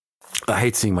I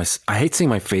hate seeing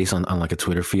my face on like a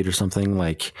Twitter feed or something.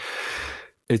 Like,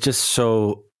 it's just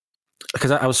so,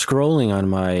 because I was scrolling on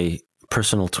my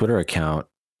personal Twitter account,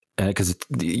 because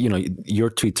your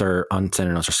tweets are unsent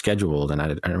and are scheduled, and I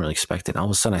didn't really expect it. And all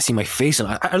of a sudden, I see my face, and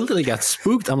I literally got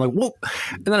spooked. I'm like, whoa!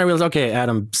 And then I realized, okay,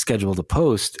 Adam scheduled a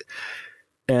post,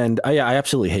 and I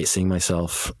absolutely hate seeing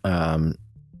myself.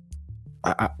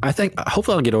 I think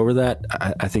hopefully I'll get over that.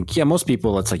 I think most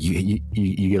people, it's like you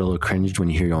get a little cringed when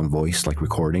you hear your own voice like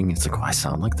recording. It's like, oh, I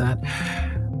sound like that.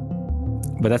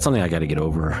 But that's something I got to get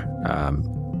over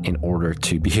in order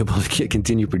to be able to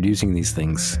continue producing these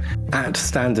things. At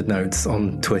Standard Notes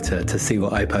on Twitter to see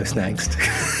what I post next.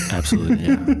 Absolutely,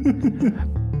 yeah.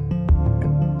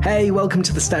 Hey, welcome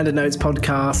to the Standard Notes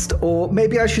podcast, or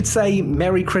maybe I should say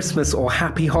Merry Christmas or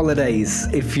Happy Holidays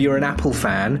if you're an Apple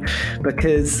fan,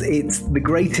 because it's the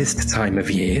greatest time of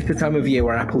year, the time of year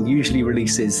where Apple usually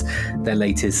releases their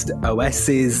latest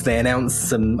OSs. They announce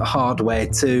some hardware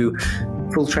too.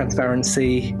 Full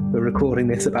transparency, we're recording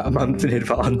this about a month in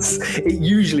advance. It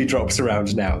usually drops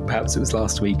around now. Perhaps it was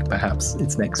last week, perhaps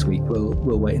it's next week.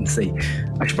 We'll wait and see.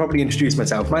 I should probably introduce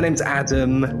myself. My name's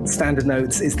Adam. Standard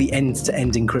Notes is the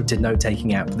end-to-end encrypted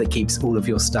note-taking app that keeps all of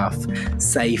your stuff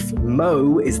safe.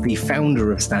 Mo is the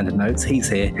founder of Standard Notes. He's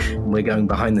here, and we're going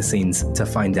behind the scenes to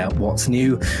find out what's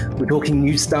new. We're talking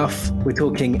new stuff. We're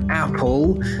talking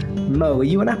Apple. Mo, are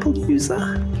you an Apple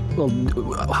user? Well,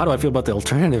 how do I feel about the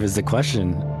alternative is the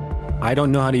question. I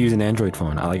don't know how to use an Android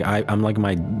phone. I'm like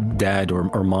my dad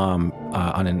or mom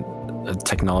on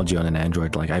technology on an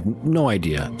Android. Like, I have no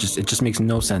idea. It just makes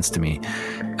no sense to me.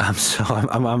 So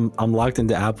I'm locked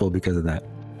into Apple because of that.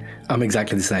 I'm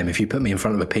exactly the same. If you put me in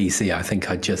front of a PC, I think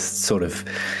I'd just sort of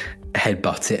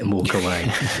headbutt it and walk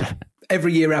away.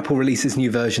 Every year, Apple releases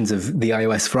new versions of the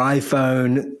iOS for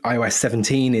iPhone. iOS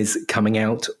 17 is coming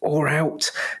out or out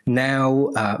now.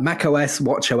 macOS,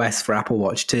 watchOS for Apple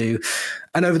Watch 2.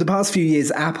 And over the past few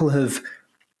years, Apple have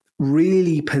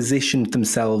really positioned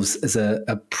themselves as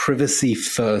a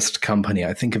privacy-first company.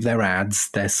 I think of their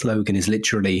ads. Their slogan is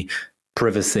literally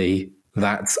privacy,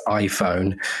 that's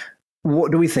iPhone.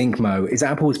 What do we think, Mo? Is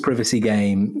Apple's privacy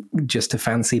game just a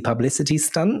fancy publicity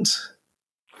stunt?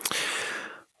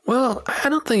 Well, I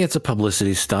don't think it's a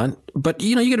publicity stunt, but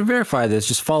you got to verify this.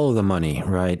 Just follow the money,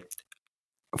 right?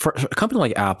 For a company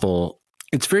like Apple,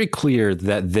 it's very clear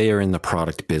that they are in the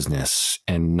product business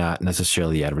and not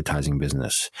necessarily the advertising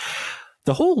business.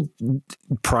 The whole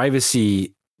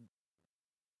privacy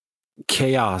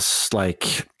chaos,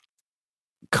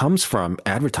 comes from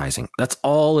advertising. That's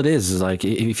all it is like,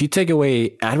 if you take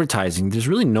away advertising, there's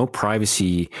really no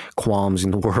privacy qualms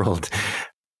in the world.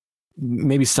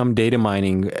 Maybe some data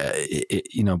mining,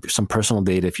 some personal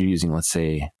data if you're using, let's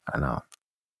say, I don't know,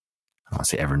 I want to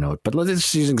say Evernote, but let's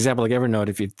just use an example like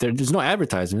Evernote. If there's no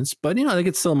advertisements, but they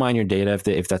could still mine your data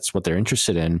if that's what they're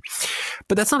interested in.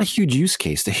 But that's not a huge use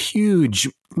case. The huge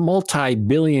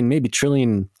multi-billion, maybe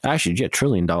trillion, actually, $1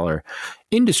 trillion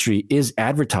industry is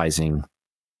advertising.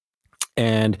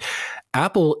 And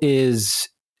Apple is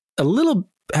a little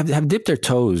have dipped their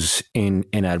toes in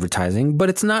advertising, but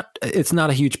it's not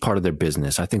a huge part of their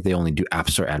business. I think they only do App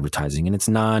Store advertising, and it's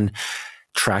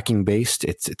non-tracking based.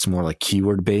 It's more like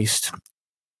keyword based.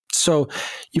 So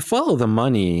you follow the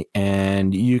money,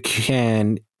 and you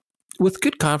can, with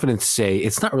good confidence, say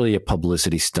it's not really a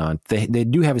publicity stunt. They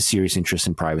do have a serious interest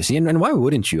in privacy, and why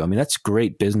wouldn't you? I mean, that's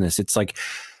great business. It's like,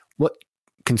 what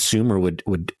consumer would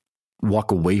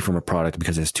walk away from a product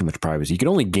because it has too much privacy? You can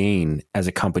only gain as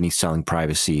a company selling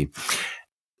privacy,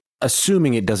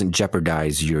 assuming it doesn't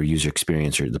jeopardize your user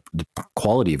experience or the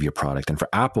quality of your product. And for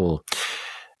Apple,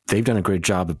 they've done a great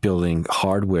job of building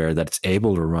hardware that's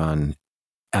able to run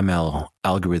ML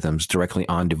algorithms directly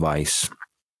on device.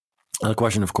 And the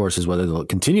question, of course, is whether they'll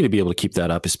continue to be able to keep that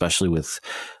up, especially with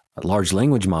large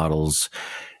language models,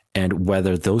 and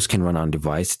whether those can run on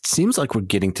device. It seems like we're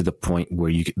getting to the point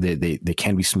where they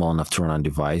can be small enough to run on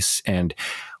device, and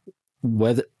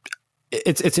whether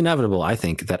it's inevitable, I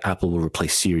think, that Apple will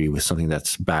replace Siri with something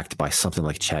that's backed by something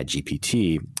like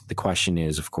ChatGPT. The question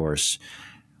is, of course,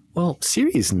 well,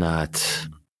 Siri is not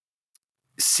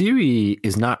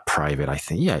private, I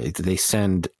think. Yeah, they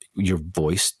send your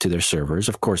voice to their servers.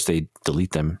 Of course, they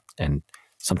delete them, and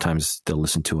sometimes they'll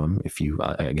listen to them if you,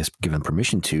 I guess, give them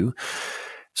permission to.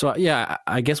 So yeah,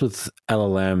 I guess with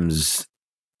LLMs,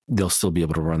 they'll still be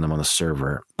able to run them on the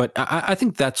server. But I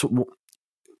think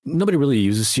nobody really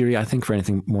uses Siri, I think, for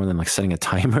anything more than like setting a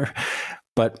timer.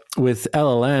 But with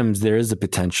LLMs, there is the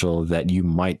potential that you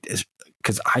might,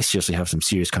 because I seriously have some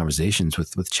serious conversations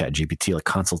with ChatGPT, like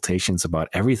consultations about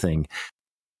everything.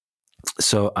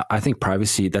 So I think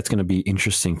privacy, that's going to be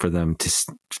interesting for them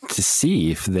to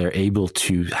see if they're able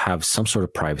to have some sort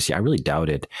of privacy. I really doubt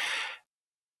it.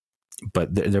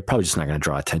 But they're probably just not going to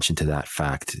draw attention to that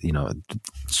fact,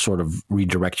 sort of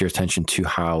redirect your attention to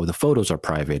how the photos are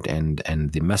private and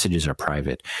the messages are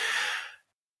private.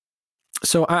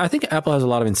 So I think Apple has a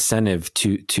lot of incentive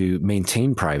to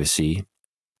maintain privacy,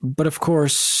 but of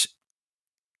course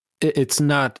it's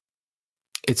not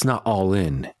all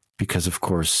in, because of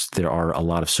course there are a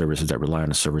lot of services that rely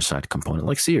on a server side component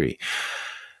like Siri.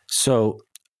 So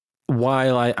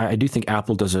while I do think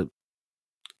Apple does a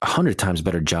 100 times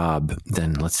better job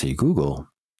than, let's say, Google,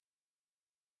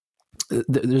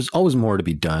 there's always more to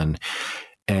be done.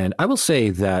 And I will say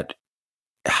that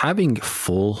having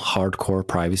full hardcore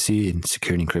privacy and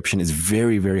security encryption is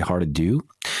very, very hard to do,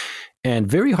 and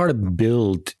very hard to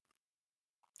build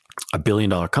a $1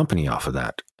 billion company off of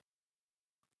that.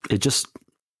 It just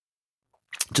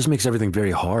makes everything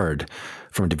very hard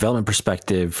from a development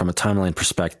perspective, from a timeline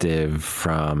perspective,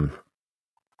 from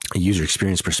a user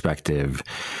experience perspective.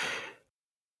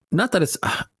 Not that it's,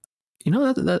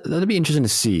 that'd be interesting to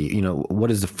see,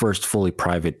 what is the first fully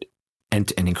private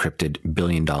end-to-end encrypted $1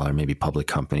 billion, maybe public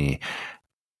company.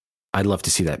 I'd love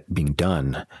to see that being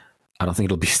done. I don't think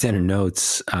it'll be Standard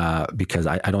Notes because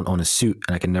I don't own a suit,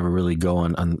 and I can never really go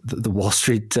on the Wall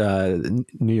Street, New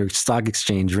York Stock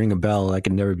Exchange, ring a bell. That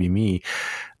can never be me.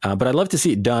 But I'd love to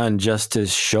see it done just to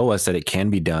show us that it can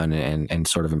be done and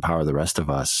sort of empower the rest of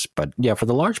us. But yeah, for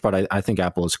the large part, I think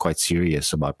Apple is quite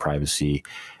serious about privacy,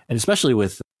 and especially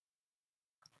with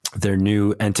their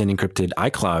new end-to-end encrypted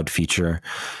iCloud feature.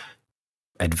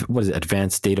 What is it?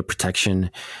 Advanced data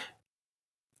protection.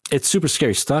 It's super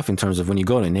scary stuff in terms of when you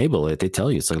go to enable it, they tell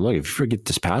you, it's like, look, if you forget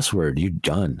this password, you're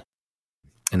done.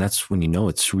 And that's when you know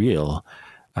it's real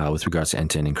with regards to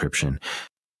end-to-end encryption.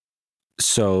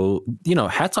 So,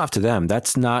 hats off to them.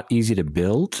 That's not easy to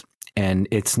build. And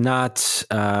it's not,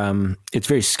 it's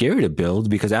very scary to build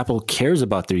because Apple cares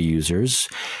about their users.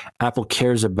 Apple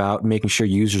cares about making sure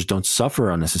users don't suffer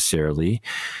unnecessarily.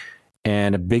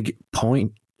 And a big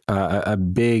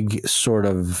sort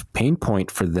of pain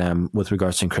point for them with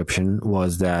regards to encryption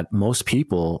was that most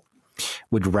people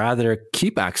would rather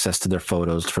keep access to their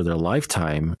photos for their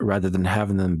lifetime rather than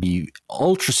having them be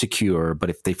ultra secure. But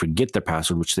if they forget their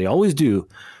password, which they always do,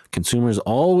 consumers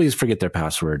always forget their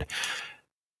password,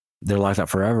 they're locked out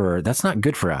forever. That's not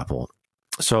good for Apple.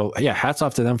 So yeah, hats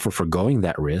off to them for forgoing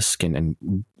that risk and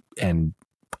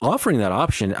offering that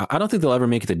option. I don't think they'll ever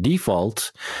make it the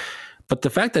default, but the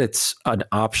fact that it's an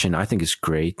option, I think, is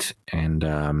great,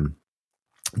 and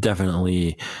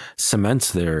definitely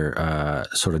cements their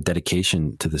sort of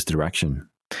dedication to this direction.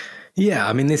 Yeah,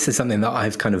 I mean, this is something that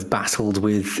I've kind of battled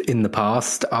with in the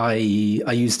past. I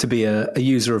used to be a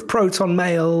user of Proton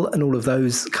Mail and all of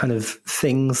those kind of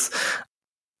things.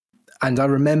 And I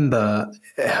remember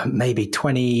maybe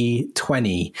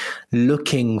 2020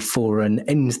 looking for an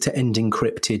end-to-end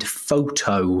encrypted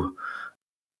photo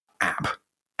app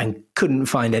and couldn't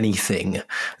find anything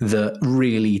that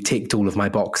really ticked all of my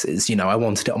boxes. I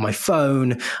wanted it on my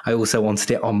phone. I also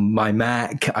wanted it on my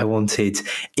Mac. I wanted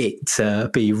it to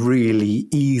be really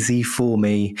easy for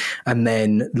me. And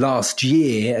then last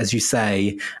year, as you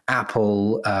say,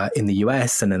 Apple in the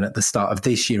US and then at the start of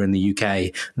this year in the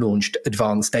UK launched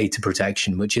Advanced Data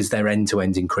Protection, which is their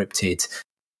end-to-end encrypted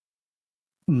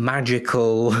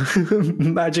magical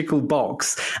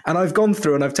box. And I've gone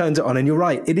through and I've turned it on, and you're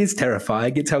right, it is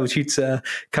terrifying. It tells you to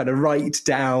kind of write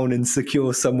down and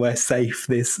secure somewhere safe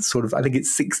this sort of, I think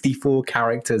it's 64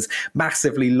 characters,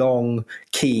 massively long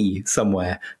key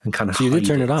somewhere, and kind of so you did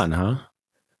turn it on, huh?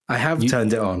 I have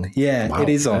turned it on. Yeah. Wow, it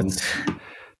is on.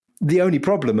 The only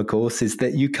problem, of course, is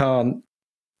that you can't,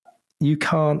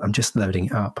 I'm just loading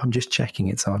it up. I'm just checking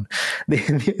it's on. The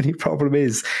only problem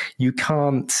is you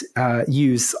can't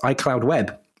use iCloud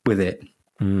Web with it.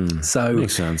 So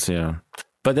makes sense, yeah.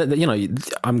 But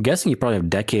I'm guessing you probably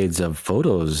have decades of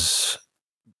photos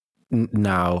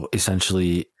now,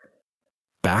 essentially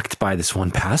backed by this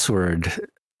one password.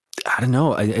 I don't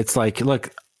know. It's like, look,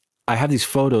 I have these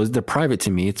photos. They're private to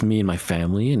me. It's me and my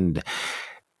family, and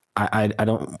I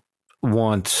don't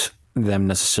want them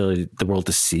necessarily the world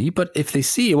to see, but if they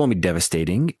see, it won't be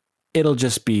devastating. It'll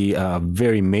just be a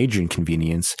very major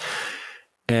inconvenience.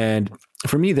 And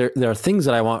for me, there are things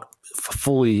that I want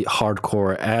fully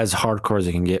hardcore as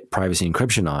I can get privacy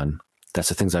encryption on. That's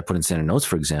the things I put in Standard Notes,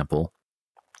 for example.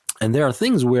 And there are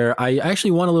things where I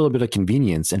actually want a little bit of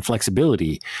convenience and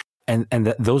flexibility. And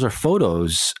those are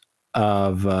photos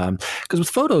of, because with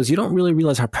photos, you don't really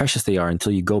realize how precious they are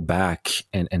until you go back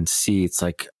and see. It's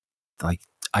like,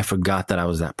 I forgot that I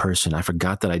was that person. I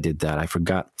forgot that I did that. I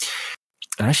forgot.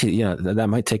 actually, that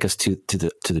might take us to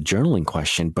the journaling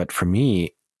question. But for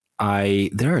me,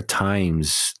 there are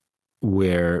times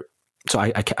where, so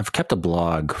I've kept a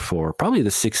blog for probably the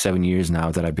 6-7 years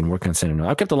now that I've been working on Standard Notes.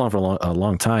 I've kept it along for a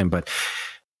long time, but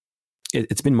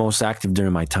it's been most active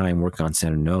during my time working on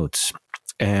Standard Notes.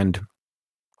 And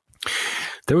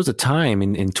there was a time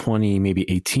in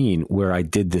 2018 where I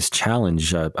did this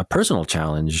challenge, a personal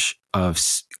challenge of,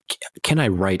 can I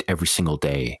write every single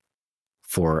day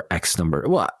for X number?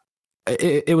 Well,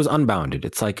 it was unbounded.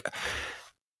 It's like,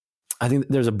 I think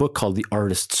there's a book called The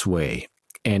Artist's Way,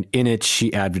 and in it,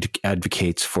 she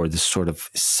advocates for this sort of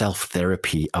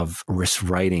self-therapy of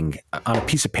writing on a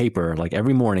piece of paper, like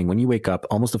every morning when you wake up,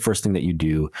 almost the first thing that you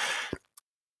do,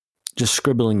 just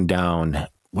scribbling down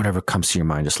whatever comes to your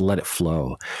mind, just let it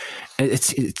flow.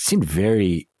 It seemed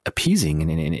very appeasing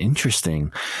and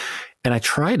interesting. And I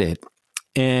tried it.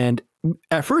 And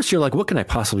at first you're like, what can I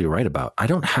possibly write about?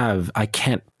 I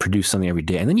can't produce something every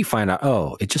day. And then you find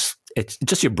out, it's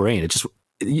just your brain.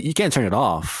 You can't turn it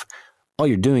off. All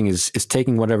you're doing is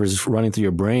taking whatever's running through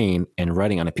your brain and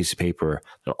writing on a piece of paper.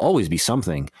 There'll always be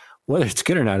something. Whether it's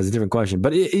good or not is a different question,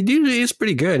 but it usually is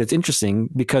pretty good. It's interesting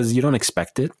because you don't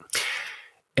expect it.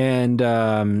 And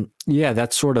that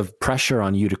sort of pressure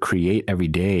on you to create every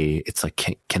day. It's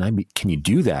like, can you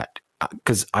do that?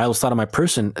 Because I always thought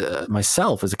of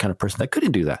myself as a kind of person that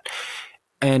couldn't do that.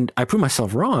 And I proved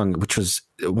myself wrong, which was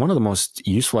one of the most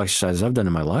useful exercises I've done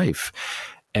in my life.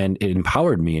 And it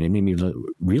empowered me, and it made me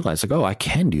realize, like, I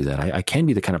can do that. I can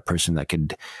be the kind of person that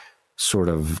could sort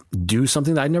of do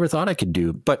something that I never thought I could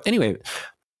do. But anyway,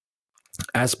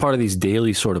 as part of these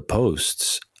daily sort of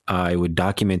posts, I would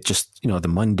document just, the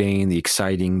mundane, the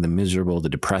exciting, the miserable, the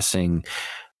depressing.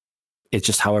 It's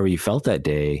just however you felt that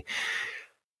day.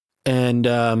 And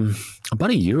about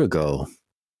a year ago,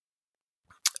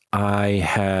 I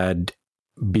had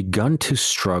begun to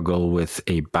struggle with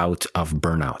a bout of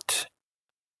burnout,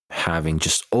 having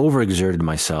just overexerted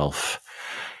myself.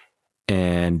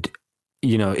 And,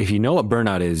 if you know what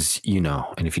burnout is,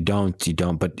 and if you don't, you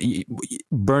don't. But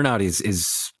burnout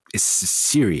is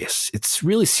serious. It's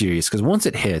really serious because once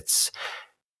it hits,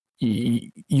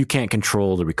 you can't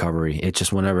control the recovery. It's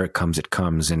just whenever it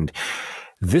comes. And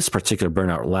this particular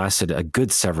burnout lasted a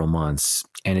good several months.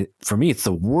 And for me, it's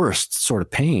the worst sort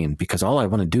of pain because all I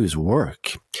want to do is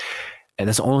work. And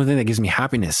that's the only thing that gives me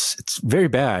happiness. It's very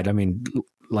bad. I mean,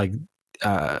 like,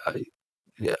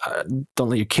 don't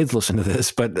let your kids listen to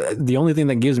this, but the only thing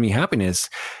that gives me happiness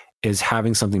is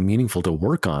having something meaningful to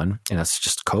work on. And that's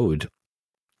just code.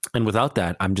 And without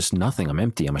that, I'm just nothing. I'm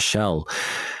empty. I'm a shell.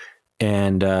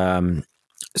 And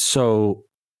so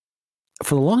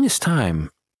for the longest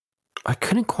time, I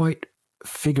couldn't quite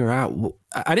figure out.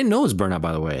 I didn't know it was burnout,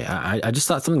 by the way. I just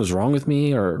thought something was wrong with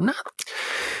me or not.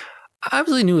 I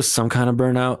obviously knew it was some kind of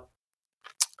burnout,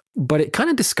 but it kind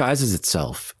of disguises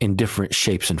itself in different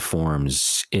shapes and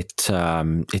forms. It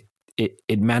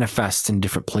manifests in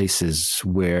different places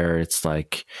where it's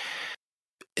like,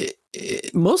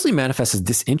 it mostly manifests as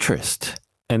disinterest.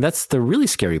 And that's the really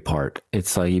scary part.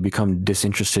 It's like you become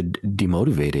disinterested,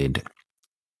 demotivated.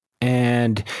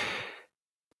 And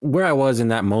where I was in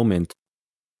that moment,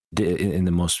 in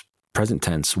the most present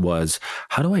tense, was,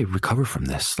 how do I recover from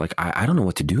this? Like, I don't know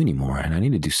what to do anymore, and I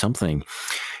need to do something.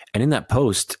 And in that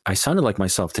post, I sounded like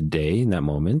myself today in that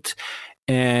moment.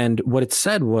 And what it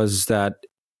said was that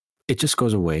it just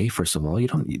goes away. First of all, you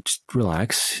just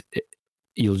relax.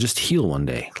 You'll just heal one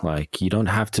day. Like, you don't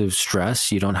have to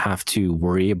stress. You don't have to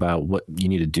worry about what you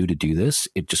need to do this.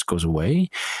 It just goes away.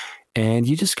 And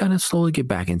you just kind of slowly get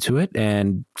back into it,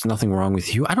 and there's nothing wrong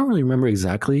with you. I don't really remember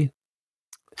exactly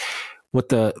what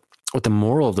the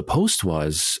moral of the post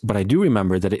was, but I do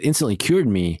remember that it instantly cured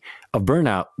me of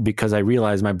burnout because I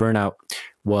realized my burnout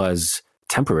was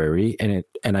temporary,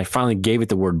 and I finally gave it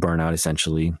the word burnout,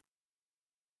 essentially.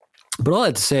 But all I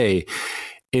had to say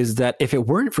is that if it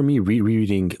weren't for me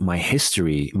rereading my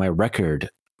history, my record,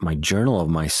 my journal of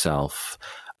myself,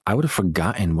 I would have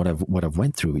forgotten what I've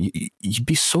went through. You'd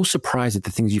be so surprised at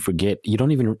the things you forget. You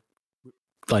don't even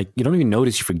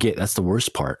notice you forget. That's the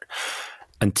worst part.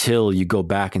 Until you go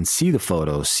back and see the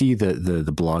photos, see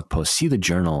the blog post, see the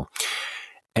journal,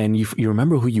 and you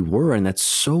remember who you were, and that's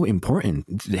so important.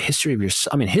 The history of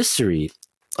history.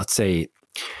 Let's say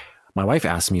my wife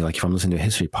asked me, like, if I'm listening to a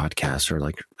history podcast, or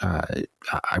like, I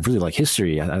really like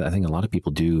history. I think a lot of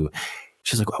people do.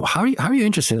 She's like, well, how are you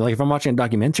interested? Like, if I'm watching a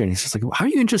documentary, and she's like, well, how are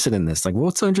you interested in this? Like,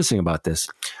 what's so interesting about this?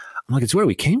 I'm like, it's where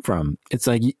we came from. It's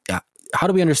like, how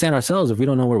do we understand ourselves if we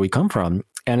don't know where we come from?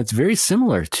 And it's very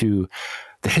similar to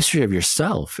the history of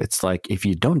yourself. It's like, if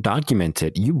you don't document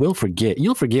it, you will forget.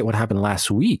 You'll forget what happened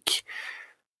last week.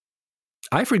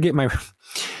 I forget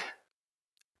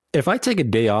if I take a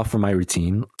day off from my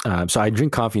routine, so I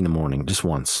drink coffee in the morning just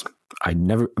once. I've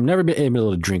never been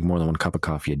able to drink more than 1 cup of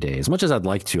coffee a day. As much as I'd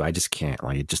like to, I just can't.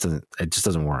 Like it just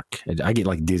doesn't work. I get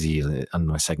like dizzy on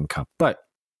my second cup. But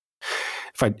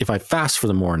if I fast for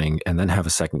the morning and then have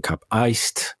a second cup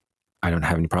iced, I don't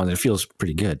have any problems. It feels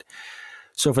pretty good.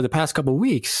 So for the past couple of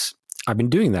weeks, I've been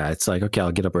doing that. It's like, okay,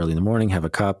 I'll get up early in the morning, have a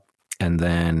cup, and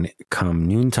then come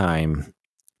noontime,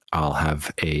 I'll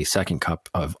have a second cup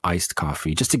of iced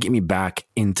coffee just to get me back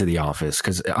into the office,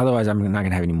 because otherwise I'm not going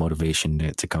to have any motivation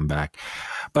to come back.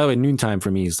 By the way, noontime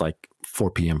for me is like 4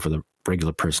 p.m. for the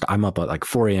regular person. I'm up at like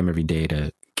 4 a.m. every day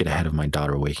to get ahead of my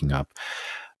daughter waking up.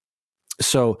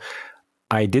 So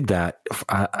I did that.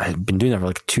 I've been doing that for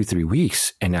like 2-3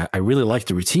 weeks, and I really like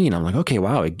the routine. I'm like, okay,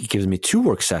 wow, it gives me 2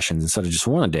 work sessions instead of just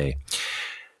 1 a day.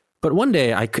 But one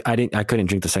day I couldn't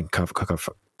drink the second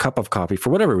cup of coffee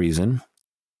for whatever reason.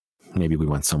 Maybe we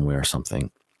went somewhere or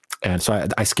something. And so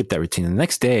I skipped that routine. And the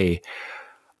next day,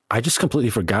 I just completely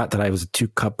forgot that I was a 2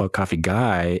 cup of coffee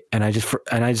guy. And I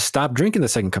just stopped drinking the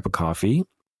second cup of coffee.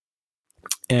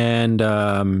 And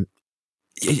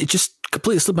it just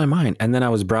completely slipped my mind. And then I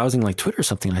was browsing like Twitter or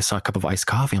something, and I saw a cup of iced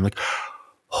coffee. I'm like,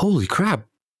 holy crap.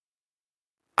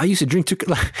 I used to drink 2,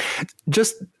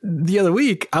 just the other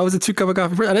week, I was a 2 cup of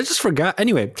coffee person, and I just forgot.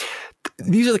 Anyway,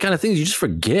 these are the kind of things you just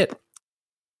forget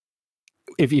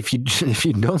if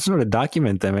you don't sort of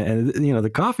document them. And the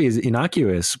coffee is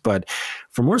innocuous, but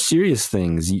for more serious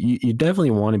things, you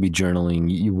definitely want to be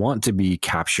journaling. You want to be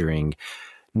capturing,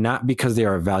 not because they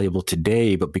are valuable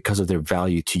today, but because of their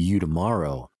value to you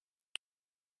tomorrow.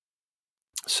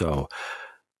 So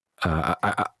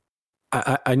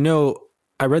I know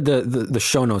I read the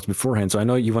show notes beforehand, so I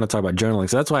know you want to talk about journaling.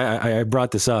 So that's why I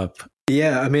brought this up.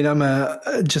 Yeah, I mean, I'm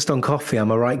just on coffee.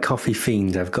 I'm a right coffee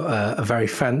fiend. I've got a very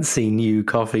fancy new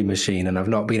coffee machine, and I've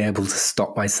not been able to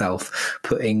stop myself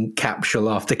putting capsule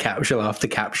after capsule after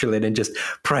capsule in and just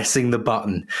pressing the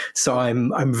button. So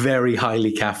I'm very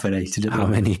highly caffeinated. How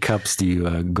many cups do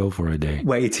you go for a day?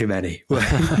 Way too many.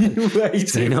 Way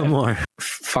too many. More.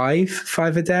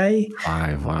 5 a day.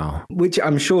 5, wow. Which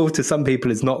I'm sure to some people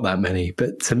is not that many,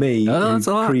 but to me, that's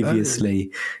a lot.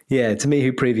 to me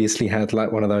who previously had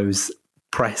like one of those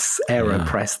press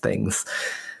things.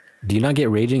 Do you not get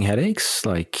raging headaches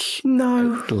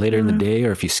no later in the day,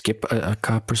 or if you skip a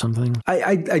cup or something?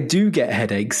 I do get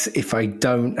headaches if I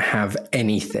don't have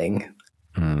anything.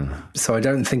 So I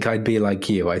don't think I'd be like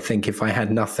you. I think if I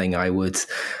had nothing, I would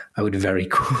very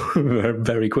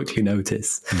very quickly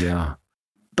notice. Yeah.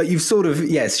 But you've sort of,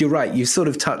 yes, you're right. You've sort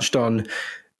of touched on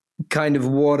kind of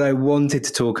what I wanted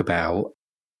to talk about.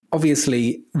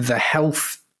 Obviously, the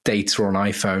health data on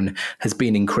iPhone has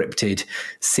been encrypted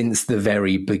since the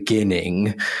very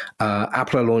beginning.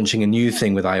 Apple are launching a new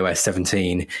thing with iOS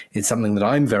 17. It's something that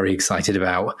I'm very excited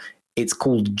about. It's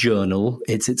called Journal.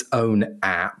 It's its own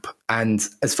app. And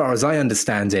as far as I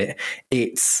understand it,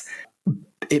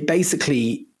 it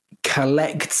basically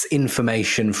collects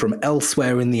information from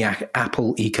elsewhere in the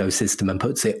Apple ecosystem and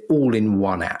puts it all in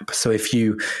one app. So if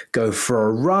you go for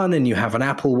a run and you have an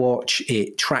Apple Watch,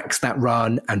 it tracks that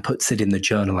run and puts it in the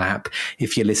Journal app.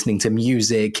 If you're listening to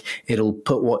music, it'll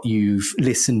put what you've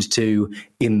listened to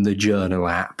in the Journal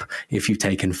app. If you've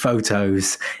taken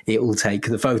photos, it will take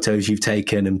the photos you've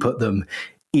taken and put them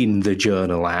in the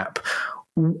Journal app.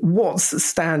 What's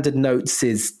Standard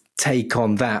Notes' take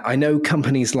on that? I know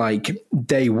companies like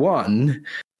Day One,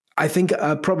 I think,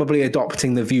 are probably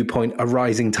adopting the viewpoint a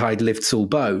rising tide lifts all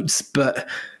boats. But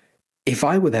if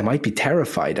I were them, I'd be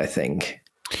terrified, I think.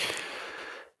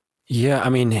 Yeah, I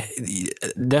mean,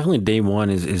 definitely Day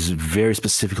One is very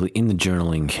specifically in the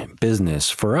journaling business.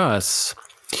 For us,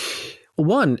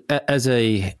 one, as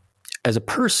a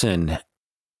person,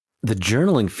 the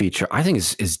journaling feature, I think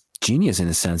is genius in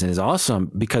a sense, and is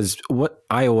awesome, because what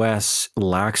iOS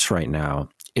lacks right now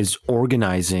is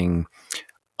organizing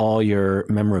all your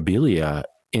memorabilia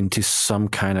into some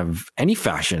kind of any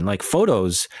fashion. Like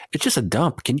photos, it's just a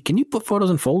dump. Can you put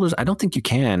photos in folders? I don't think you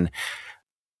can.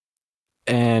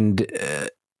 And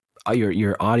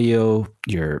your audio,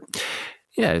 your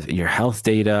health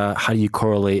data. How do you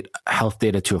correlate health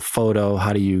data to a photo?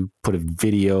 How do you put a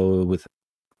video with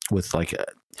like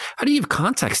how do you give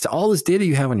context to all this data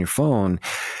you have on your phone?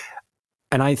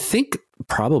 And I think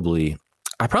probably,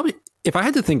 if I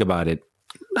had to think about it,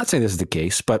 not saying this is the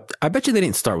case, but I bet you they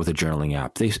didn't start with a journaling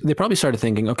app. They probably started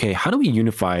thinking, okay, how do we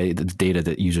unify the data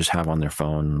that users have on their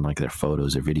phone, like their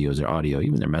photos, their videos, their audio,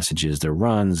 even their messages, their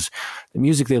runs, the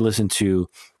music they listen to,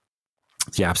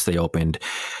 the apps they opened.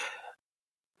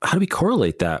 How do we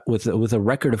correlate that with a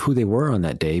record of who they were on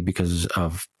that day because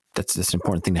of that's an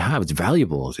important thing to have. It's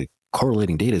valuable.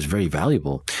 Correlating data is very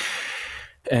valuable.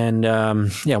 And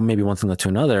maybe one thing led to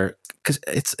another, because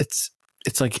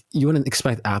it's like you wouldn't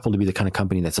expect Apple to be the kind of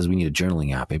company that says we need a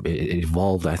journaling app. It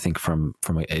evolved, I think,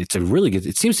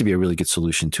 it seems to be a really good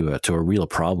solution to a real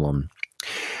problem.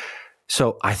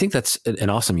 So I think that's an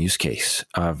awesome use case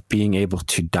of being able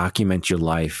to document your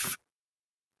life.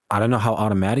 I don't know how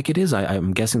automatic it is.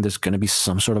 I'm guessing there's going to be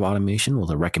some sort of automation. Will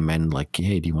they recommend like,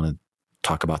 hey, do you want to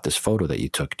talk about this photo that you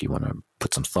took? Do you want to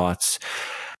put some thoughts?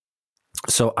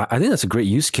 So I think that's a great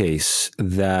use case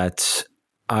that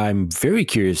I'm very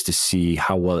curious to see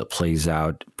how well it plays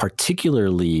out,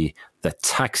 particularly the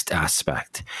text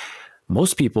aspect.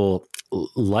 Most people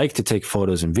like to take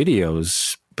photos and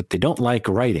videos, but they don't like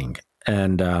writing.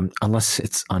 And unless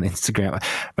it's on Instagram,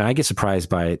 I get surprised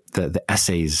by the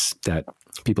essays that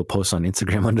people post on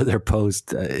Instagram under their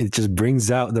post. It just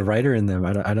brings out the writer in them.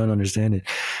 I don't understand it.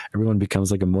 Everyone becomes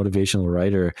like a motivational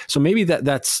writer. So maybe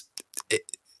that's it.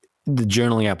 The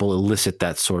journaling app will elicit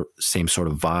that same sort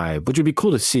of vibe, which would be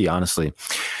cool to see, honestly.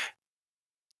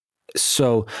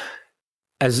 So,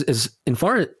 as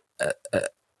far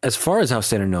as how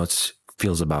Standard Notes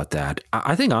feels about that,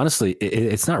 I think honestly,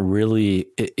 it's not really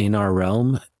in our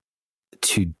realm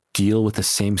to deal with the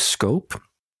same scope.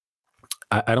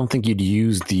 I don't think you'd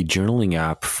use the journaling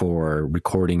app for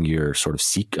recording your sort of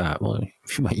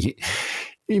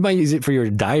you might use it for your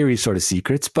diary sort of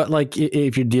secrets, but like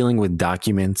if you're dealing with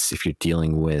documents, if you're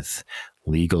dealing with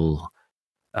legal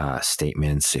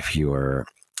statements, if you're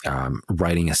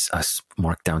writing a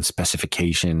markdown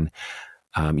specification,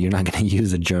 you're not going to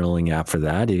use a journaling app for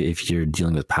that. If you're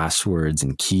dealing with passwords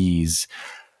and keys,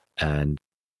 and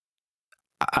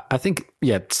I think,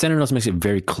 Standard Notes makes it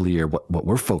very clear what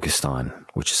we're focused on,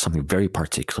 which is something very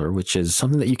particular, which is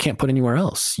something that you can't put anywhere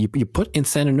else. You put in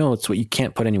Standard Notes what you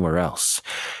can't put anywhere else.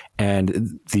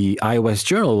 And the iOS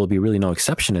journal will be really no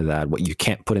exception to that. What you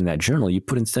can't put in that journal, you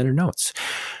put in Standard Notes.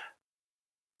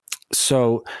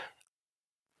 So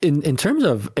in terms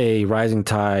of a rising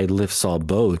tide lifts all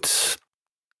boats,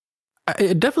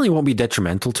 it definitely won't be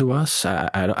detrimental to us.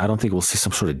 I don't think we'll see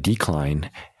some sort of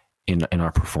decline in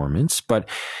our performance, but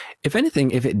if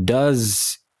anything, if it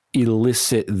does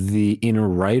elicit the inner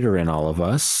writer in all of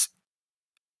us,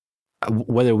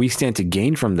 whether we stand to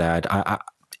gain from that,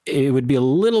 it would be a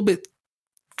little bit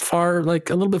far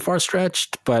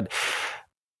stretched, but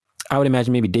I would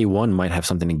imagine maybe day one might have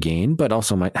something to gain, but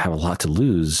also might have a lot to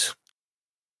lose.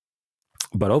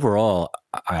 But overall,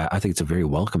 I think it's a very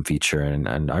welcome feature,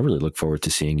 and I really look forward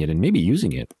to seeing it and maybe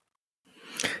using it.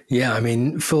 Yeah, I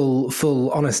mean,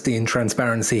 full honesty and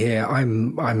transparency here.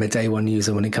 I'm a day one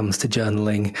user when it comes to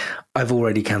journaling. I've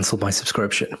already cancelled my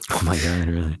subscription. Oh my God,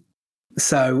 really?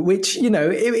 So, which,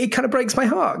 it kind of breaks my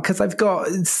heart because I've got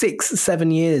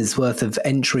 6-7 years worth of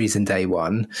entries in day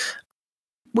one,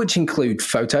 which include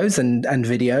photos and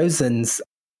videos. And,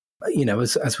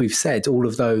 as we've said, all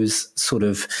of those sort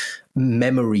of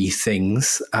memory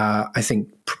things. I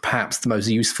think perhaps the most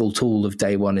useful tool of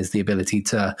day one is the ability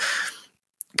to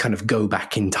kind of go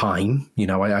back in time.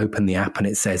 I open the app and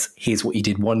it says, here's what you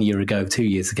did 1 year ago, 2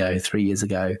 years ago, 3 years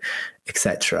ago,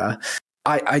 etc.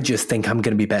 I just think I'm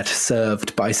going to be better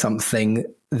served by something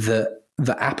that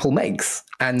Apple makes.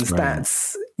 And right.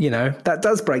 That's, that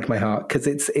does break my heart because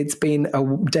it's been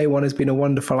day one has been a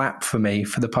wonderful app for me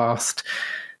for the past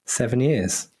 7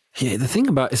 years. Yeah, the thing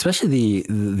about especially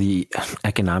the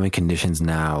economic conditions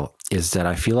now is that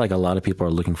I feel like a lot of people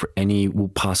are looking for any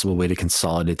possible way to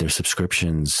consolidate their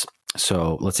subscriptions.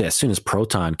 So let's say as soon as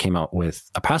Proton came out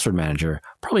with a password manager,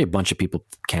 probably a bunch of people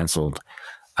canceled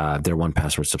their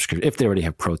 1Password subscription if they already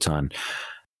have Proton.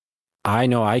 I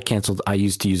know I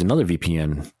used to use another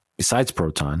VPN besides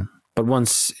Proton, but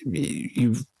once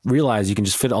you realize you can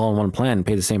just fit it all in one plan and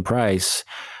pay the same price,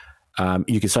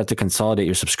 you can start to consolidate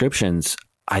your subscriptions.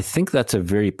 I think that's a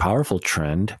very powerful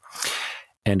trend.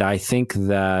 And I think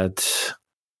that,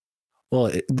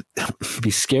 it'd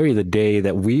be scary the day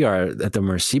that we are at the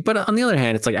mercy. But on the other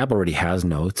hand, it's like Apple already has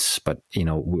Notes, but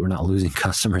we're not losing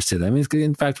customers to them.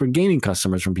 In fact, we're gaining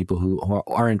customers from people who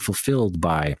aren't fulfilled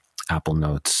by Apple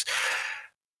Notes.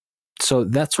 So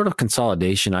that sort of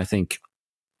consolidation, I think,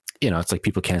 it's like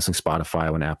people canceling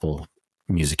Spotify when Apple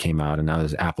Music came out, and now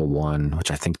there's Apple One,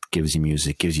 which I think gives you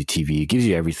music, gives you TV, gives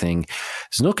you everything.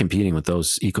 There's no competing with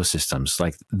those ecosystems.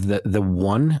 Like the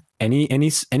one, any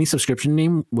subscription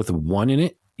name with a one in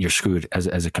it, you're screwed as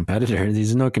a competitor.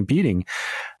 There's no competing.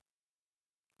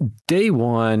 Day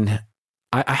one,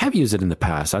 I have used it in the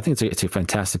past. I think it's a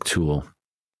fantastic tool,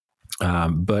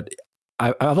 but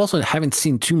I've also haven't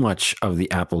seen too much of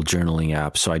the Apple journaling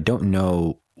app, so I don't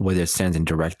know whether it stands in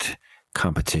direct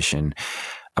competition.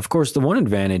 Of course, the one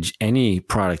advantage any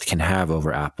product can have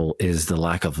over Apple is the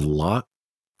lack of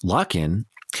lock-in.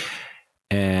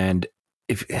 And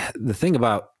if the thing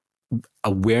about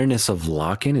awareness of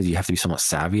lock-in is you have to be somewhat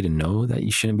savvy to know that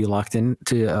you shouldn't be locked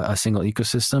into a single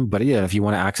ecosystem. But yeah, if you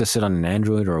want to access it on an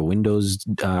Android or a Windows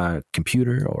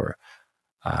computer, or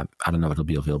I don't know if it'll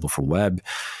be available for web,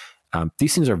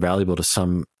 these things are valuable to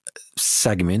some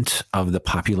segment of the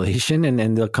population,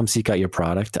 and they'll come seek out your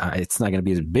product. It's not going to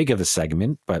be as big of a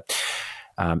segment, but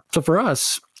so for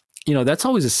us, that's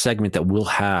always a segment that we'll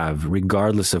have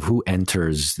regardless of who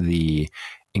enters the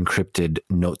encrypted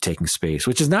note-taking space,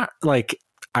 which is not like,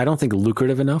 I don't think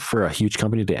lucrative enough for a huge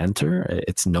company to enter.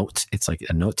 It's like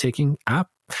a note-taking app.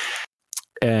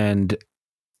 And,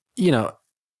 I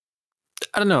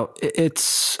don't know,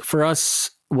 it's for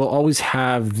us, we'll always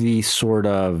have the sort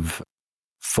of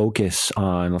focus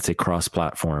on, let's say,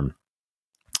 cross-platform.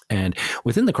 And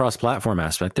within the cross-platform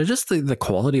aspect, there's just the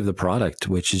quality of the product,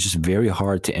 which is just very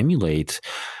hard to emulate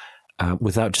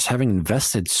without just having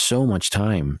invested so much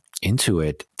time into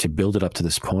it to build it up to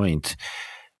this point.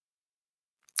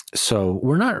 So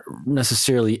we're not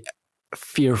necessarily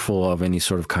fearful of any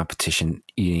sort of competition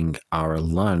eating our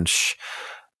lunch.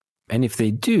 And if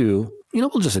they do, we'll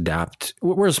just adapt.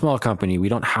 We're a small company. We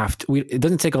don't have to, it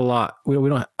doesn't take a lot. We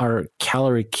don't, our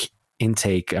caloric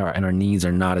intake and our needs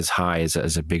are not as high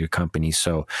as a bigger company.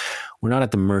 So we're not at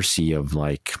the mercy of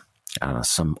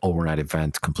some overnight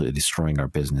event completely destroying our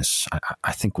business.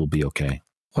 I think we'll be okay.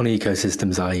 On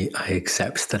ecosystems, I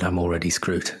accept that I'm already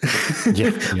screwed.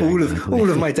 Yeah, all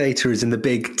of my data is in the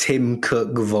big Tim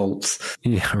Cook vaults.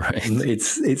 Yeah, right.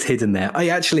 It's hidden there.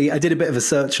 I did a bit of a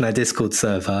search on our Discord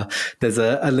server. There's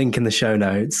a link in the show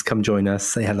notes. Come join us.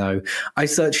 Say hello. I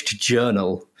searched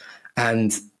journal,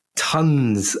 and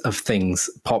tons of things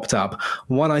popped up.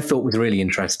 One I thought was really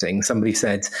interesting. Somebody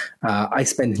said, I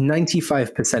spend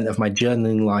 95% of my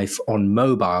journaling life on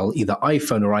mobile, either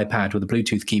iPhone or iPad with a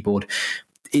Bluetooth keyboard.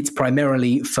 It's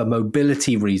primarily for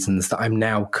mobility reasons that I'm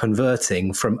now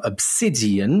converting from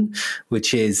Obsidian,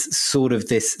 which is sort of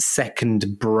this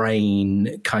second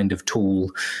brain kind of tool,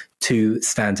 to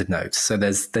Standard Notes. So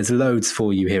there's loads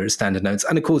for you here at Standard Notes.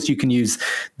 And of course, you can use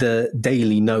the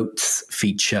daily notes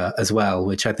feature as well,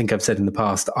 which I think I've said in the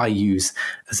past, I use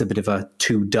as a bit of a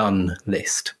to done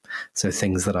list. So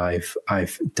things that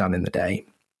I've done in the day.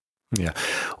 Yeah.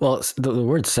 Well, the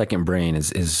word second brain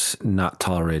is not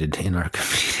tolerated in our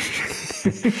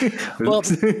community. Well,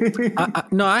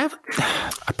 I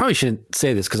probably shouldn't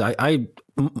say this because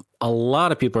a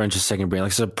lot of people are interested in second brain.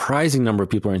 Like a surprising number of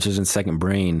people are interested in second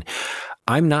brain.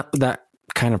 I'm not that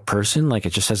kind of person. Like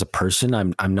just as a person,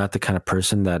 I'm not the kind of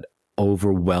person that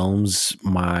overwhelms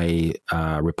my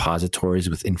repositories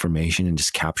with information and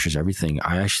just captures everything.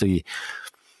 I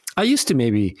used to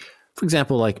maybe, for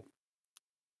example, like,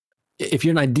 if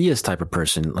you're an ideas type of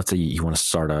person, let's say you want to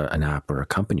start an app or a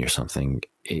company or something,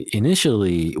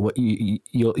 initially what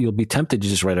you'll be tempted to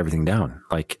just write everything down.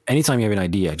 Like anytime you have an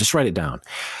idea, just write it down.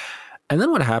 And then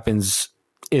what happens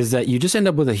is that you just end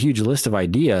up with a huge list of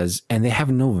ideas and they have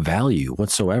no value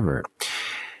whatsoever.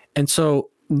 And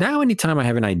so now anytime I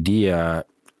have an idea,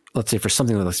 let's say for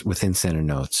something that's within Standard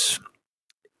Notes,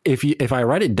 if I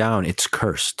write it down, it's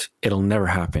cursed. It'll never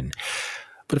happen.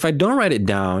 But if I don't write it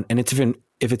down and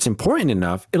if it's important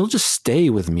enough, it'll just stay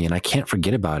with me and I can't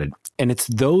forget about it. And it's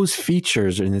those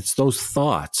features and it's those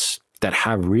thoughts that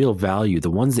have real value,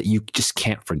 the ones that you just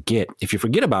can't forget. If you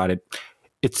forget about it,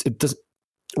 it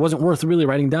wasn't worth really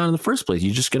writing down in the first place.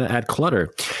 You're just going to add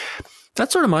clutter.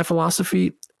 That's sort of my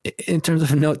philosophy in terms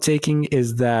of note taking,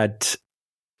 is that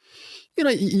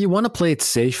you want to play it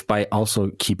safe by also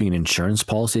keeping an insurance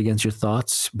policy against your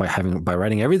thoughts by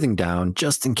writing everything down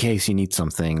just in case you need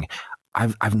something.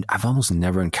 I've almost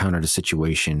never encountered a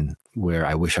situation where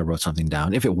I wish I wrote something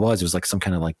down. If it was like some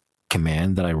kind of like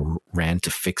command that I ran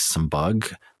to fix some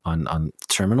bug on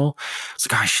terminal.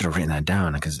 It's like, I should have written that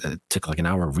down because it took like an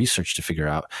hour of research to figure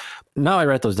out. Now I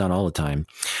write those down all the time.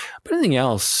 But anything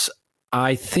else,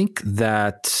 I think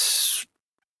that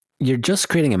you're just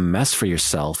creating a mess for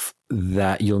yourself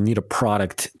that you'll need a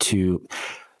product to.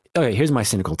 Okay, here's my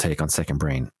cynical take on Second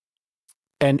Brain.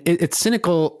 And it's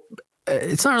cynical.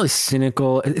 It's not really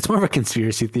cynical. It's more of a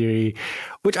conspiracy theory,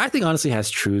 which I think honestly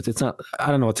has truth. It's not, I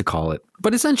don't know what to call it,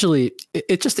 but essentially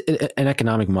it's just an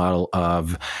economic model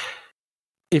of,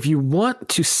 if you want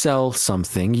to sell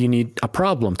something, you need a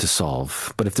problem to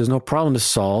solve. But if there's no problem to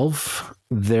solve,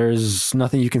 there's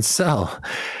nothing you can sell.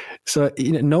 So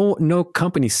no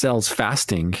company sells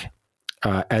fasting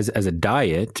as a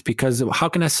diet, because how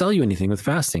can I sell you anything with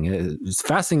fasting?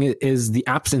 Fasting is the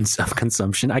absence of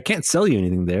consumption. I can't sell you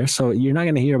anything there. So you're not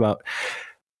going to hear about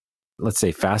let's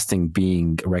say fasting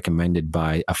being recommended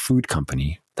by a food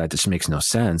company. That just makes no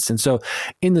sense. And so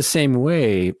in the same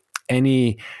way,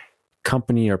 any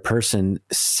company or person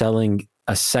selling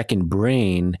a second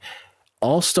brain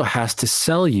also has to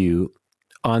sell you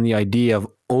on the idea of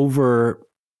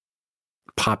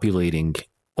overpopulating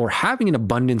or having an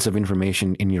abundance of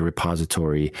information in your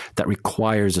repository that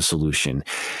requires a solution.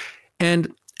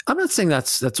 And I'm not saying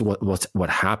that's what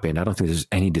happened. I don't think there's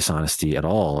any dishonesty at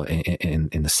all in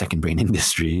the second brain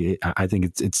industry. I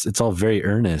think it's all very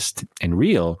earnest and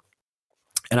real.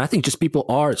 And I think just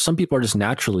some people are just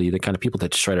naturally the kind of people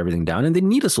that just write everything down, and they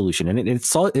need a solution, and it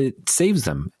saves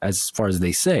them as far as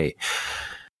they say.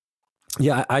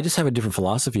 Yeah, I just have a different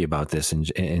philosophy about this,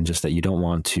 and just that you don't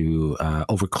want to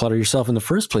overclutter yourself in the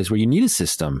first place where you need a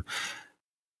system.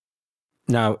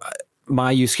 Now,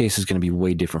 my use case is going to be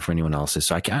way different from anyone else's.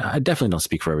 So I definitely don't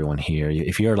speak for everyone here.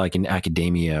 If you're like in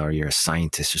academia or you're a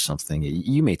scientist or something,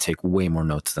 you may take way more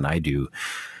notes than I do.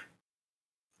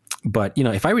 But,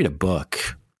 if I read a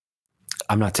book,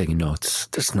 I'm not taking notes.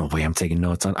 There's no way I'm taking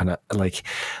notes on like,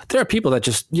 there are people that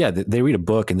just, they read a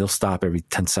book and they'll stop every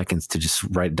 10 seconds to just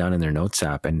write it down in their notes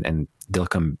app, and they'll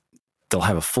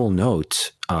have a full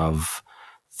note of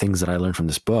things that I learned from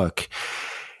this book.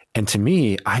 And to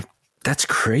me, that's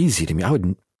crazy to me.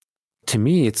 To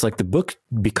me, it's like the book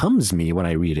becomes me when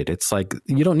I read it. It's like,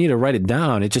 you don't need to write it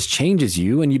down. It just changes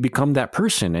you and you become that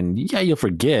person. And you'll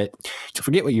forget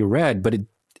what you read, but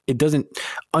it doesn't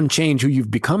unchange who you've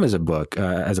become as a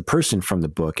person from the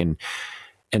book. And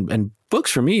books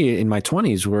for me in my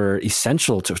 20s were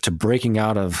essential to breaking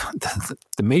out of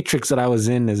the matrix that I was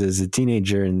in as a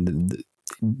teenager, and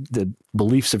the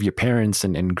beliefs of your parents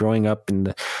and growing up in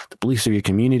the beliefs of your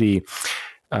community.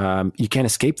 You can't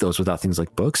escape those without things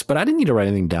like books, but I didn't need to write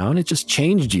anything down. It just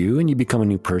changed you and you become a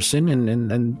new person,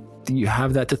 and you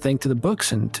have that to thank to the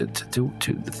books and to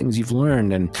the things you've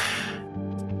learned. And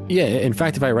yeah, in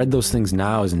fact, if I read those things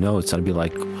now as notes, I'd be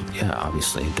like, yeah,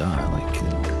 obviously, duh. Like,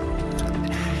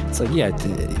 it's like, yeah,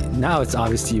 now it's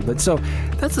obvious to you. But so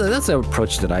that's the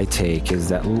approach that I take, is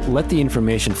that let the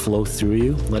information flow through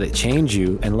you, let it change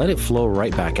you, and let it flow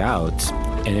right back out.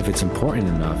 And if it's important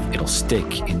enough, it'll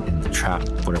stick in the trap,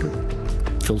 whatever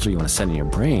filter you want to set in your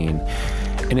brain.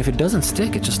 And if it doesn't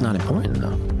stick, it's just not important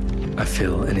enough. I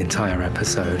feel an entire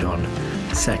episode on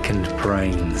second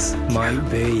brains might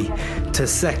be to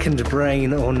second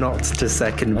brain or not to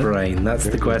second brain. That's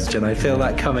the question. I feel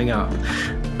that coming up.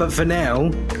 But for now,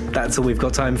 that's all we've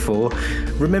got time for.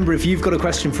 Remember, if you've got a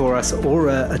question for us or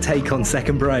a take on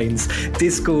second brains,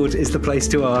 Discord is the place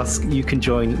to ask. You can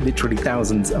join literally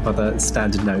thousands of other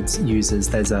Standard Notes users.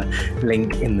 There's a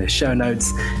link in the show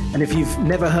notes. And if you've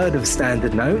never heard of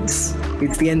Standard Notes,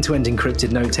 it's the end-to-end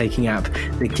encrypted note-taking app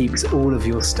that keeps all of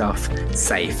your stuff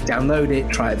safe. Download it,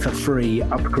 try it for free,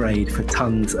 upgrade for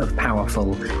tons of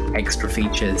powerful extra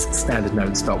features.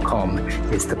 StandardNotes.com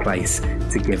is the place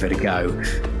to give it a go.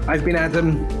 I've been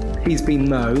Adam, he's been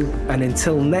Mo, and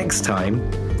until next time,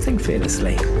 think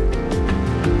fearlessly.